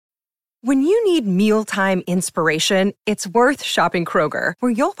When you need mealtime inspiration, it's worth shopping Kroger,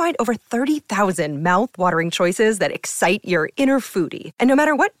 where you'll find over 30,000 mouth-watering choices that excite your inner foodie. And no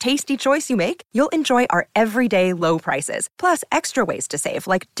matter what tasty choice you make, you'll enjoy our everyday low prices, plus extra ways to save,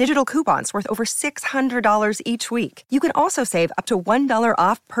 like digital coupons worth over $600 each week. You can also save up to $1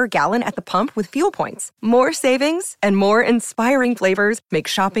 off per gallon at the pump with fuel points. More savings and more inspiring flavors make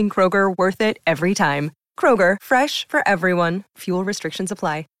shopping Kroger worth it every time. Kroger, fresh for everyone. Fuel restrictions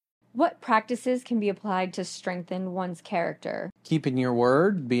apply. What practices can be applied to strengthen one's character? Keeping your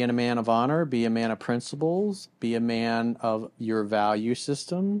word, being a man of honor, be a man of principles, be a man of your value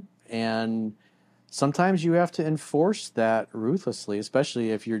system. And sometimes you have to enforce that ruthlessly,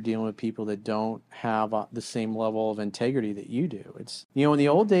 especially if you're dealing with people that don't have the same level of integrity that you do. It's, in the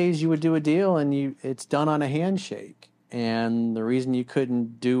old days, you would do a deal and it's done on a handshake. And the reason you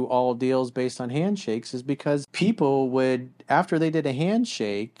couldn't do all deals based on handshakes is because people would, after they did a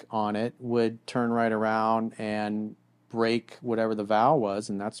handshake on it, would turn right around and break whatever the vow was.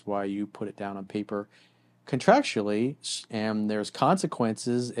 And that's why you put it down on paper contractually. And there's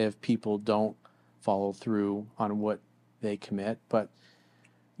consequences if people don't follow through on what they commit. But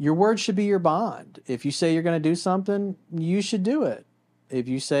your word should be your bond. If you say you're going to do something, you should do it. If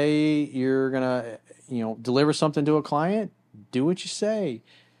you say you're going to, deliver something to a client, do what you say.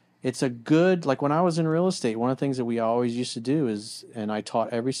 It's a good, like when I was in real estate, one of the things that we always used to do is, and I taught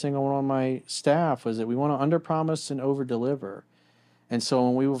every single one of my staff, was that we want to underpromise and overdeliver. And so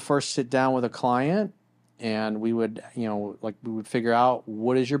when we would first sit down with a client and we would, we would figure out,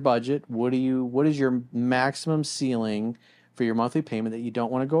 what is your budget? What is your maximum ceiling for your monthly payment that you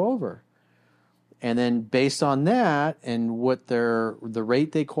don't want to go over? And then based on that and what the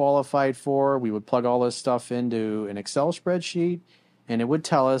rate they qualified for, we would plug all this stuff into an Excel spreadsheet, and it would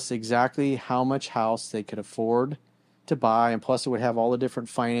tell us exactly how much house they could afford to buy. And plus it would have all the different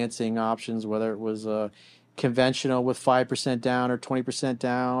financing options, whether it was a conventional with 5% down or 20%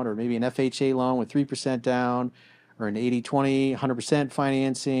 down, or maybe an FHA loan with 3% down, or an 80-20, 100%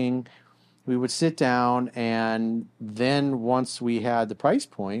 financing. We would sit down, and then once we had the price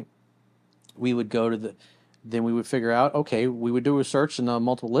point, we would go to then we would figure out, okay, we would do a search in the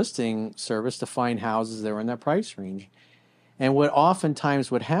multiple listing service to find houses that were in that price range. And what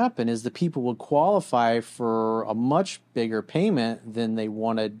oftentimes would happen is the people would qualify for a much bigger payment than they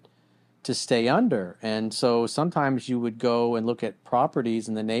wanted to stay under. And so sometimes you would go and look at properties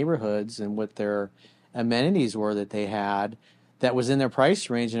in the neighborhoods and what their amenities were that they had that was in their price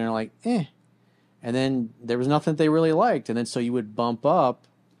range, and they're like, eh. And then there was nothing they really liked. And then so you would bump up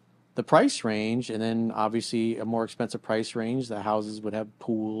the price range, and then obviously a more expensive price range, the houses would have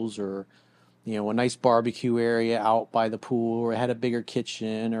pools, or a nice barbecue area out by the pool, or it had a bigger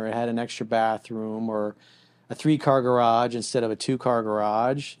kitchen, or it had an extra bathroom, or a 3-car garage instead of a 2-car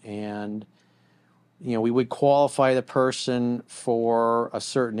garage. And we would qualify the person for a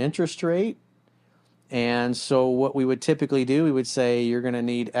certain interest rate. And so what we would typically do, we would say you're going to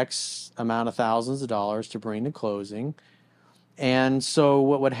need X amount of thousands of dollars to bring to closing. And so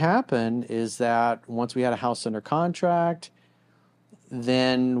what would happen is that once we had a house under contract,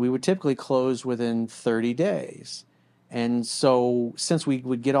 then we would typically close within 30 days. And so since we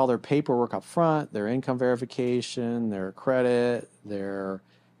would get all their paperwork up front, their income verification, their credit, their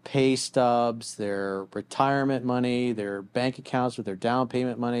pay stubs, their retirement money, their bank accounts with their down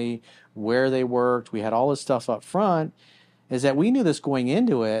payment money, where they worked, we had all this stuff up front, is that we knew this going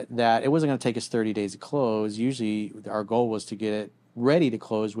into it, that it wasn't going to take us 30 days to close. Usually our goal was to get it ready to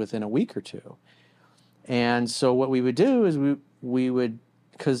close within a week or two. And so what we would do is we would,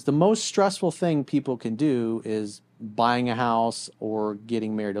 because the most stressful thing people can do is buying a house or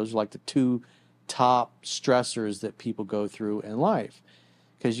getting married. Those are like the two top stressors that people go through in life.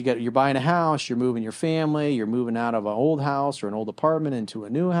 Because you're buying a house, you're moving your family, you're moving out of an old house or an old apartment into a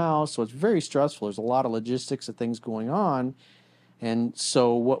new house. So it's very stressful. There's a lot of logistics of things going on. And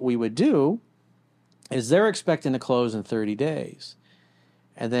so what we would do is they're expecting to close in 30 days.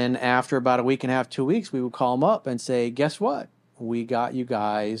 And then after about a week and a half, 2 weeks, we would call them up and say, guess what? We got you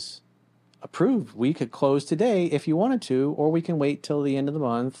guys approved. We could close today if you wanted to, or we can wait till the end of the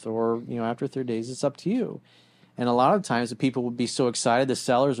month, or after 30 days, it's up to you. And a lot of times the people would be so excited, the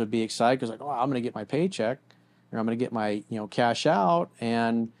sellers would be excited because I'm going to get my paycheck, or I'm going to get my cash out.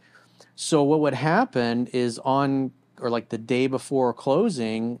 And so what would happen is the day before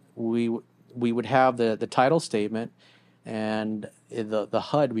closing, we would have the title statement and the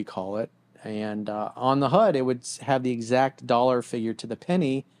HUD, we call it. And on the HUD, it would have the exact dollar figure to the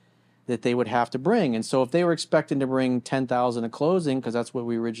penny that they would have to bring. And so if they were expecting to bring $10,000 at closing, because that's what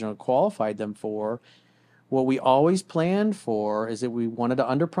we originally qualified them for, what we always planned for is that we wanted to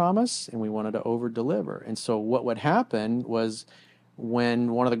underpromise and we wanted to overdeliver. And so what would happen was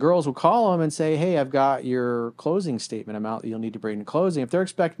when one of the girls would call them and say, hey, I've got your closing statement amount that you'll need to bring to closing. If they're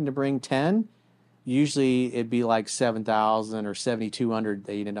expecting to bring 10, usually it'd be like 7,000 or 7,200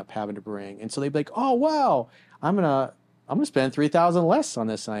 they'd end up having to bring. And so they'd be like, oh, wow, I'm going to spend 3,000 less on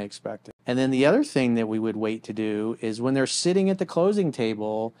this than I expected. And then the other thing that we would wait to do is when they're sitting at the closing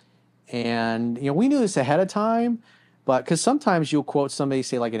table, and we knew this ahead of time, but because sometimes you'll quote somebody,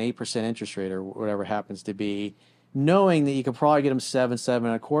 say like an 8% interest rate or whatever it happens to be, knowing that you could probably get them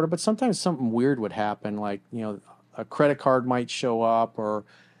 7.25, but sometimes something weird would happen, like a credit card might show up, or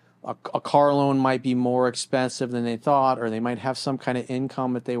a car loan might be more expensive than they thought, or they might have some kind of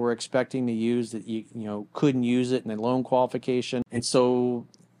income that they were expecting to use that you couldn't use it in the loan qualification. And so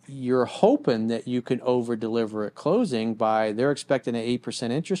you're hoping that you can over deliver at closing by they're expecting an 8%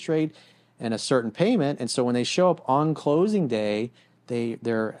 interest rate and a certain payment. And so when they show up on closing day,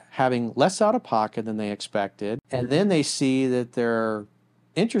 they're having less out of pocket than they expected. And then they see that their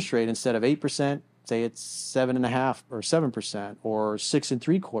interest rate, instead of 8%, say it's 7.5% or 7% or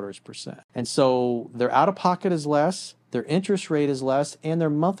 6.75%. And so their out of pocket is less, their interest rate is less, and their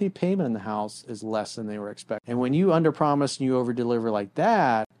monthly payment in the house is less than they were expecting. And when you underpromise and you overdeliver like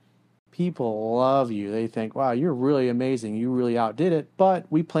that, people love you. They think, wow, you're really amazing. You really outdid it. But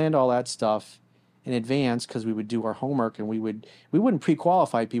we planned all that stuff in advance because we would do our homework, and we wouldn't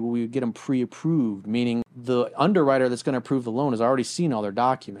pre-qualify people. We would get them pre-approved, meaning the underwriter that's going to approve the loan has already seen all their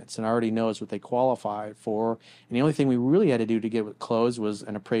documents and already knows what they qualify for. And the only thing we really had to do to get it closed was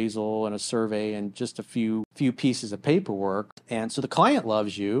an appraisal and a survey and just a few pieces of paperwork. And so the client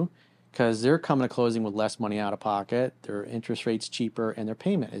loves you because they're coming to closing with less money out of pocket, their interest rate's cheaper, and their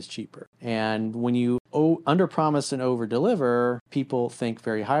payment is cheaper. And when you underpromise and overdeliver, people think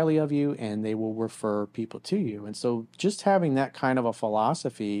very highly of you, and they will refer people to you. And so just having that kind of a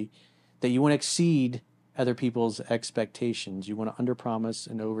philosophy that you want to exceed other people's expectations, you want to underpromise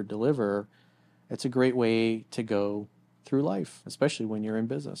and overdeliver, it's a great way to go through life, especially when you're in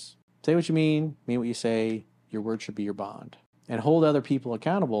business. Say what you mean what you say, your word should be your bond. And hold other people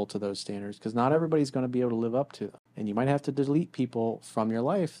accountable to those standards, because not everybody's going to be able to live up to them. And you might have to delete people from your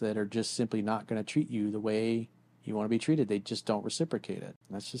life that are just simply not going to treat you the way you want to be treated. They just don't reciprocate it.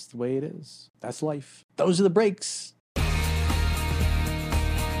 That's just the way it is. That's life. Those are the breaks.